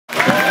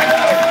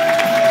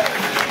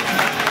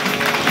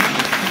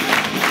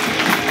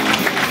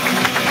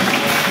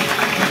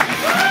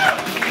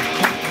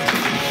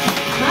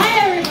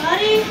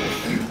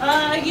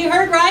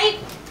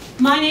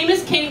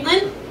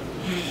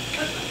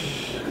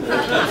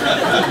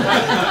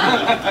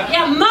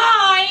Yeah,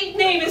 my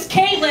name is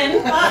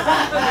Caitlin.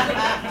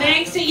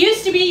 Thanks. It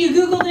used to be you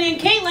Google the name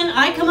Caitlin,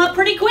 I come up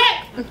pretty quick.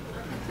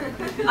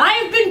 I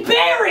have been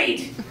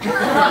buried.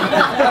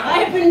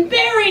 I have been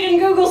buried in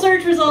Google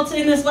search results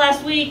in this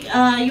last week.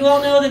 You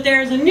all know that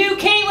there is a new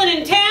Caitlin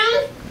in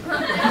town.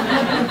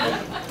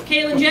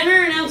 Caitlyn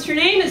Jenner announced her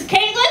name as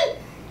Caitlin.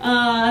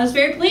 I was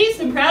very pleased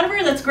and proud of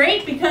her. That's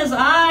great because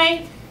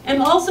I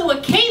am also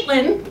a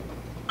Caitlin.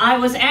 I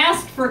was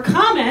asked for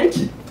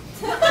comment.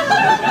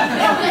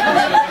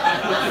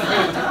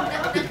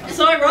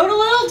 So I wrote a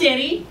little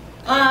ditty.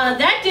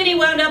 That ditty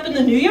wound up in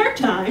the New York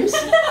Times.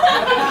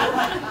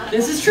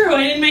 This is true,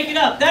 I didn't make it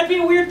up. That'd be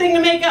a weird thing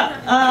to make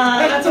up.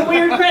 That's a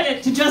weird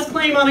credit to just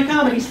claim on a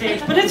comedy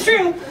stage. But it's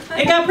true.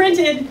 It got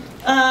printed in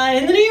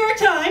the New York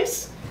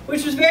Times,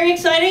 which was very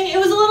exciting. It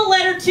was a little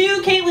letter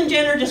to Caitlyn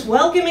Jenner, just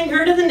welcoming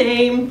her to the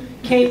name,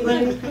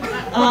 Caitlyn.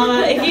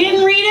 If you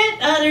didn't read it,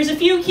 there's a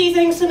few key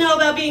things to know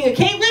about being a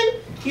Caitlyn.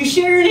 You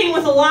share your name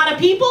with a lot of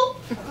people.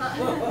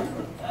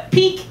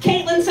 Peak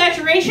Caitlyn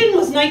saturation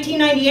was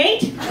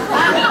 1998.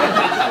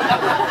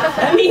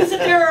 That means that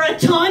there are a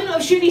ton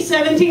of shitty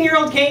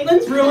 17-year-old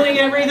Caitlyns ruining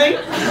everything.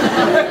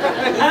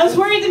 I was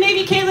worried that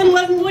maybe Caitlyn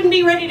wouldn't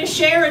be ready to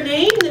share a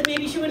name, that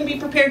maybe she wouldn't be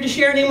prepared to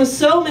share a name with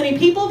so many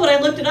people, but I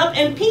looked it up,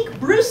 and peak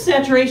Bruce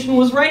saturation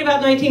was right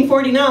about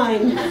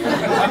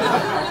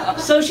 1949.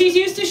 So she's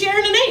used to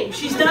sharing a name.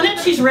 She's done it,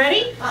 she's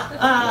ready.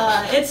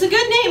 It's a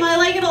good name, I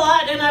like it a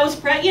lot, and I was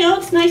proud, you know,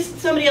 it's nice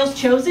that somebody else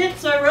chose it,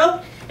 so I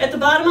wrote at the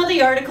bottom of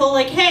the article,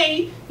 like,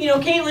 hey, you know,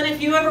 Caitlin,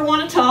 if you ever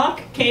want to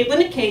talk,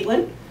 Caitlin at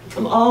Caitlin,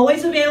 I'm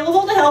always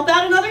available to help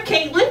out another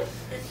Caitlin,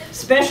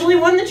 especially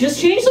one that just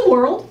changed the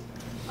world.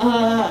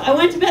 I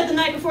went to bed the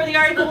night before the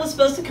article was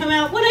supposed to come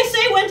out. When I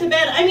say went to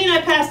bed, I mean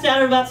I passed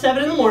out at about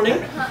 7 in the morning.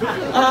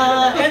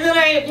 And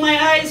then my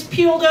eyes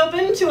peeled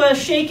open to a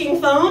shaking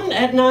phone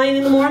at 9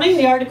 in the morning.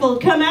 The article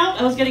had come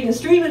out. I was getting a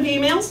stream of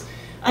emails.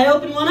 I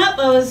opened one up,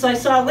 I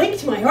saw a link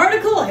to my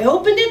article, I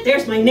opened it,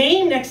 there's my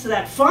name next to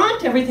that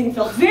font, everything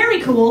felt very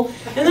cool,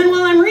 and then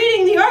while I'm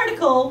reading the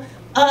article,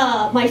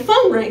 my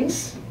phone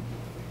rings,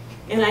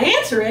 and I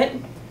answer it,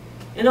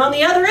 and on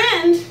the other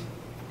end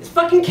is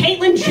fucking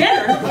Caitlyn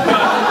Jenner.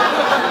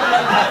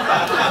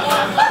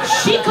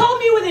 She called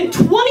me within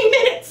 20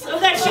 minutes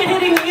of that shit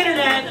hitting the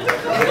internet.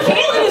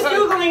 Caitlyn is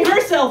Googling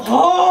herself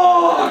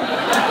hard.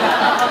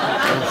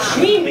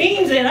 She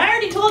means it. I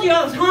already told you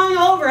I was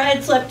hungover. I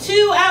had slept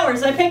 2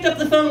 hours. I picked up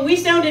the phone. We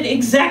sounded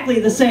exactly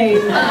the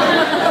same.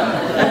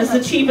 That is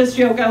the cheapest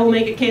joke I will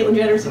make at Caitlyn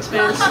Jenner's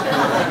expense.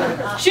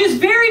 She was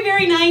very,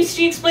 very nice.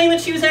 She explained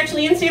that she was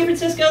actually in San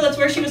Francisco. That's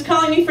where she was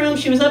calling me from.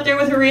 She was up there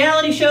with her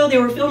reality show. They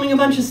were filming a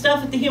bunch of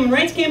stuff at the Human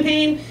Rights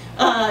Campaign.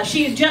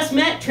 She had just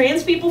met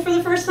trans people for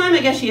the first time. I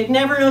guess she had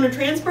never known a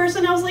trans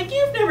person. I was like,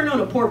 you've never known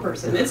a poor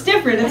person. It's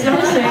different. It's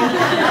not the same.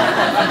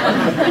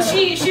 But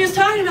she was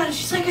talking about it.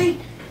 She's like, I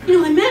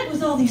met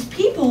with all these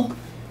people,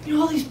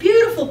 all these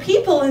beautiful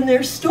people, and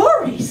their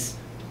stories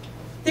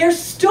are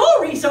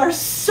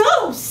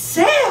so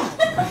sad.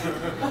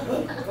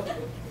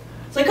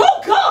 It's like,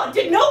 oh God,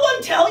 did no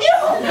one tell you?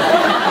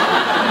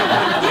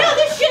 Yeah,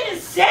 this shit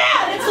is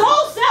sad. It's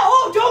all sad.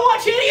 Oh, don't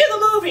watch any of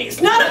the movies.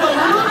 None of them.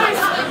 The movies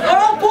are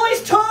all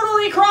boys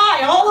totally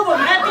cry. All of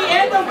them. At the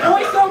end of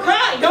Boys Don't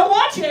Cry. Don't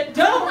watch it.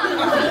 Don't.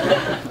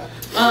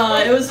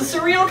 It was a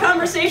surreal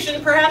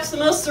conversation, perhaps the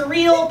most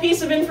surreal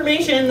piece of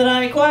information that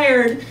I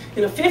acquired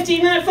in a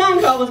 15-minute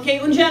phone call with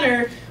Caitlyn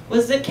Jenner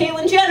was that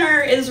Caitlyn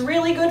Jenner is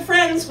really good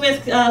friends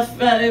with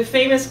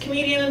famous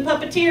comedian and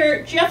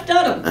puppeteer Jeff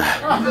Dunham.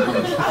 I've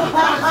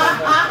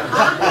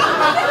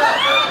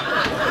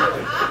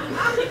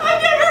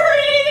never heard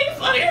anything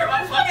funnier.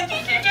 My fucking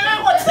teacher did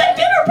it. What's that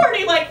dinner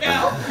party like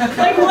now?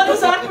 Like, what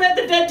does Ahmed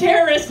the Dead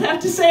Terrorist have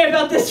to say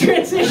about this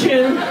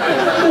transition?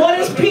 What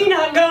is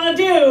Peanut gonna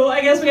do?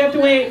 I guess we have to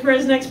wait for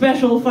his next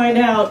special to find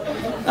out.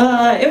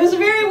 It was a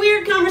very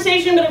weird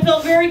conversation, but it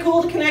felt very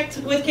cool to connect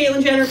with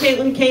Caitlyn Jenner,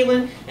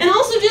 Caitlyn, and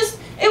also just,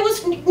 it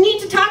was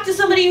neat to talk to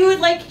somebody who would,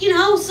 like,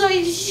 so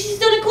she's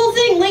done a cool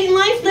thing late in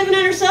life, living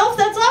on herself.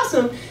 That's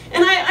awesome.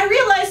 And I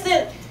realized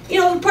that,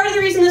 part of the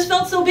reason this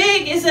felt so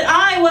big is that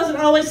I wasn't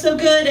always so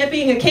good at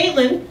being a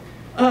Caitlyn.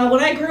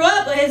 When I grew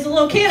up as a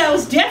little kid, I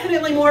was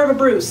definitely more of a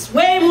Bruce.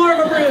 Way more of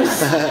a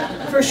Bruce.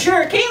 For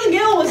sure. Caitlyn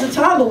Gill was a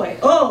tomboy.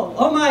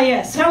 Oh my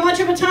yes. How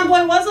much of a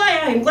tomboy was I?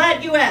 I am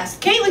glad you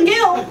asked. Caitlyn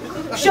Gill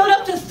showed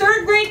up to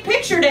 3rd grade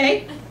picture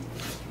day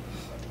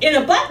in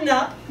a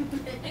button-up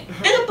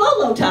and a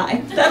bolo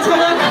tie. That's what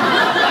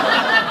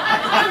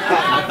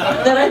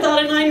that I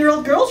thought a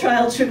 9-year-old girl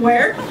child should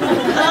wear.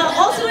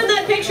 Also in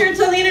that picture,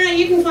 it's on the internet,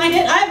 you can find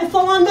it, I have a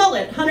full-on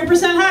mullet.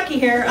 100% hockey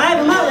hair. I have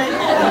a mullet.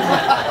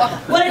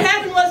 What had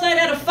happened was I'd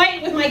had a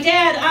fight with my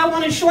dad. I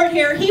wanted short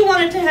hair. He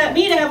wanted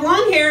me to have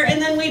long hair,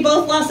 and then we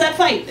both lost that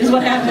fight, is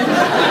what happened.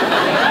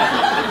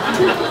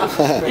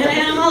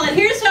 And a mullet.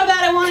 Here's how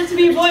bad I wanted to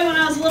be a boy when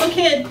I was a little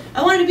kid.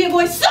 I wanted to be a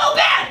boy so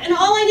bad! And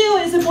all I knew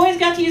is that boys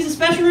got to use a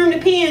special room to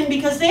pee in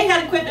because they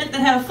had equipment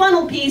that had a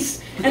funnel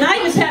piece, and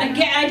I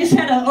just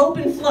had an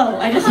open flow.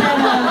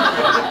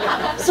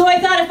 So I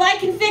thought, if I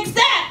can fix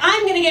that,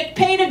 I'm going to get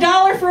paid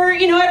 $1 for,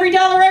 every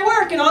dollar I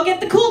work, and I'll get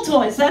the cool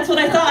toys. That's what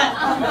I thought.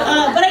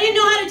 But I didn't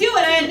know how to do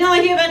it. I had no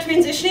idea about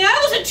transitioning.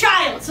 I was a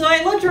child, so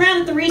I looked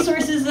around at the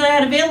resources that I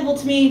had available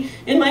to me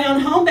in my own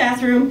home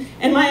bathroom,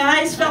 and my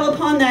eyes fell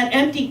upon that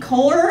empty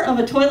core of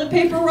a toilet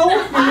paper roll.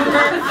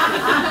 Remember?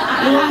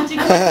 This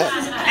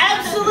is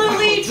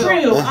absolutely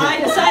true.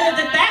 I decided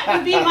that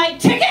would be my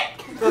ticket.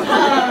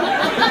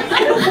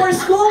 And before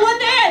school one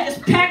day, I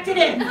just packed it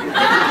in.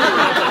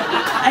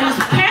 I just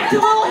packed a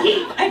little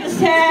heat.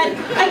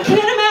 I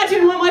can't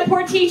imagine what my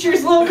poor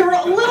teacher's little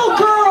girl in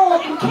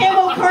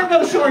camo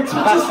cargo shorts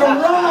with just a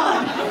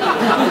rod.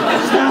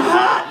 Just a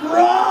hot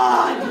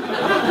rod.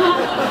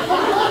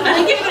 And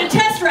I gave it a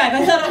test drive.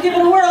 I thought I'll give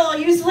it a whirl. I'll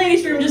use the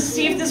ladies' room just to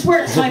see if this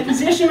works. So I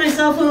positioned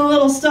myself in a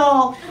little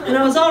stall, and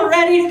I was all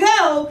ready to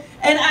go.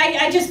 And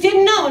I just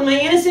didn't know. In my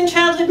innocent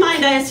childhood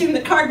mind, I assumed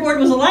that cardboard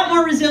was a lot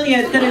more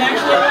resilient than it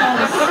actually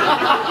was.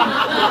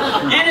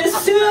 And as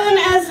soon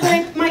as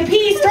my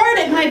pee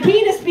started, my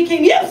penis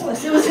became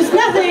useless. It was just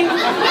nothing.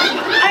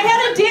 I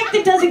had a dick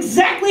that does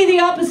exactly the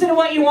opposite of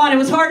what you want. It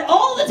was hard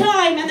all the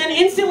time, and then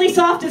instantly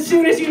soft as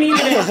soon as you needed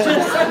it.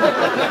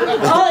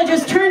 It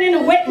just turned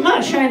into wet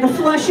mush. I had to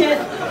flush it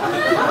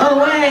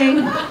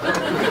away.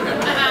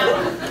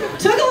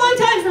 Took a long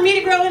time for me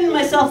to grow into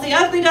myself. The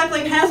ugly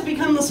duckling has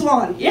become the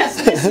swan.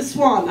 Yes, this is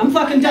Swan. I'm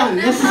fucking done.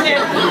 This is it.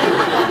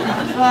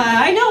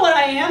 I know what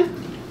I am.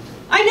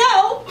 I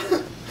know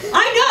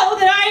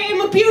that I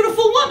am a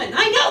beautiful woman.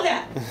 I know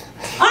that.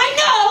 I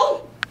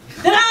know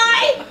that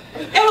I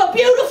am a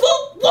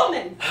beautiful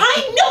woman.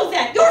 I know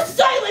that. Your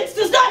silence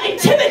does not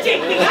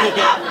intimidate me. I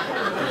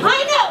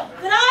know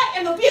that I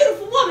am a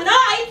beautiful woman.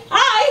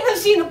 I have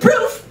seen the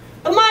proof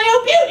of my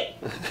own beauty.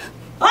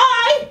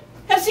 I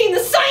have seen the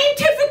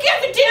scientific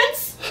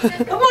evidence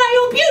of my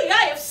own beauty.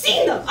 I have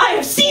seen them. I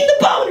have seen the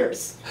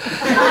boners.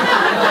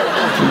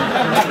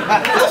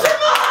 Those are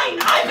mine.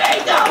 I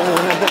made them.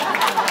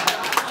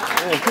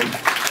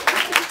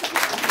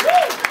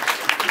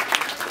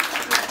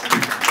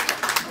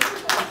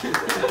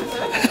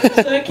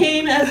 So it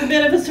came as a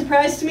bit of a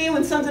surprise to me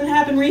when something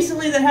happened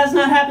recently that has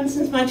not happened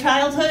since my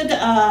childhood.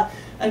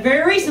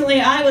 Very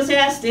recently I was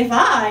asked if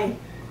I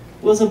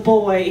was a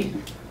boy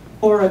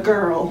or a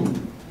girl.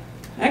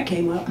 That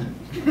came up.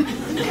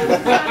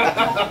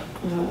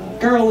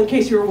 Girl, in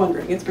case you were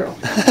wondering, it's girl.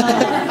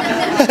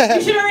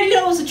 You should already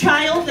know it was a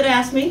child that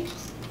asked me.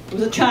 It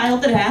was a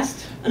child that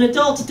asked. An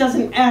adult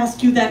doesn't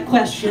ask you that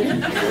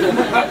question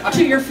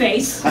to your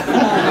face.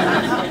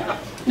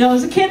 No, it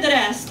was a kid that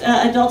asked.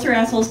 Adults are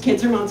assholes,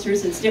 kids are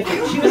monsters, it's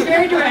different. She was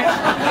very direct.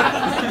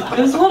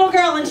 It was a little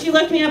girl and she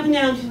looked me up and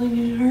down. She's like,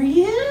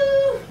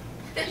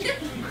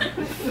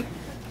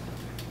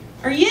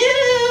 are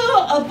you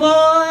a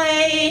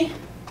boy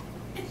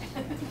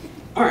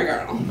or a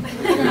girl?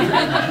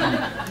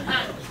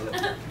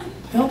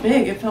 It felt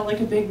big. It felt like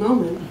a big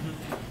moment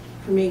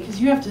for me because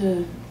you have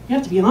to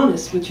be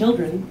honest with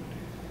children.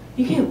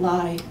 You can't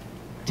lie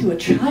to a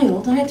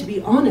child. I had to be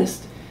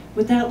honest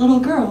with that little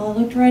girl. I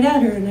looked right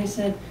at her and I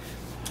said,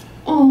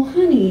 "Oh,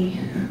 honey,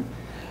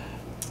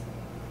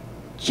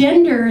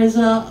 gender is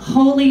a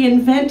wholly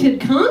invented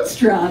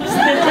construct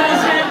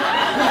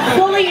that doesn't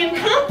fully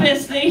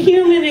encompass the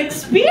human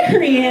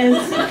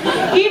experience.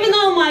 Even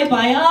though my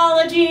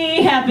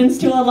biology happens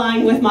to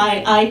align with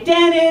my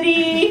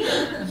identity,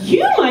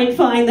 you might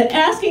find that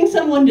asking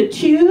someone to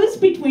choose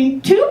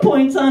between 2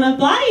 points on a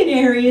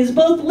binary is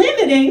both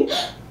limiting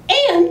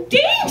and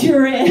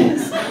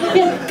dangerous."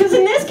 Because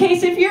in this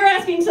case, if you're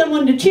asking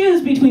someone to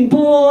choose between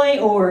boy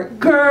or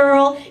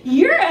girl,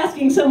 you're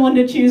asking someone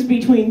to choose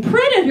between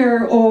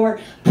predator or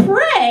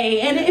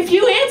prey. And if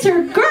you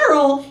answer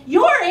girl,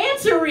 you're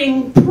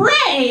answering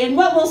prey. And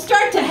what will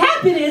start to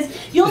happen is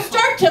you'll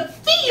start to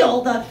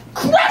feel the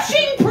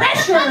crushing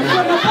pressure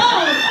from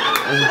above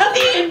of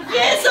the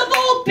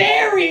invisible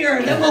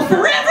barrier that will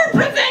forever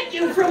prevent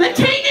you from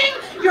attaining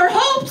your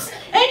hopes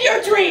and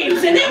your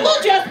dreams, and it will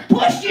just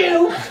push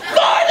you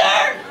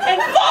farther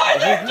and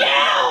farther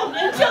down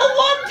until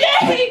one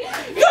day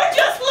you're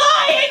just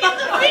lying in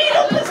the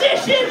fetal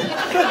position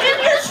in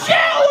your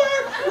shower,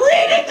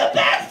 reading the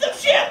backs of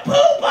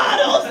shampoo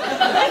bottles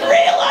and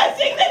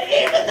realizing that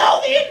even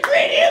though the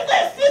ingredient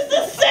list is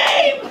the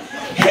same,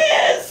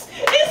 his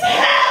is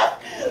half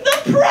the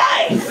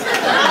price.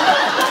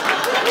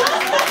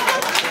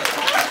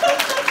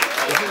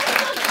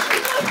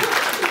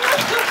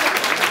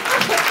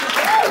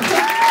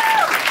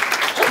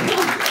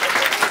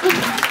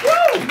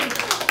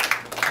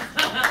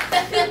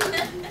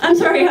 I'm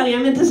sorry, honey, I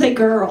meant to say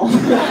girl.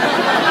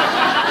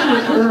 I'm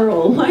a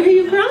girl. Why are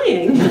you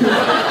crying?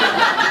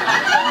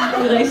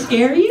 Did I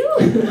scare you?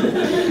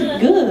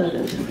 Good.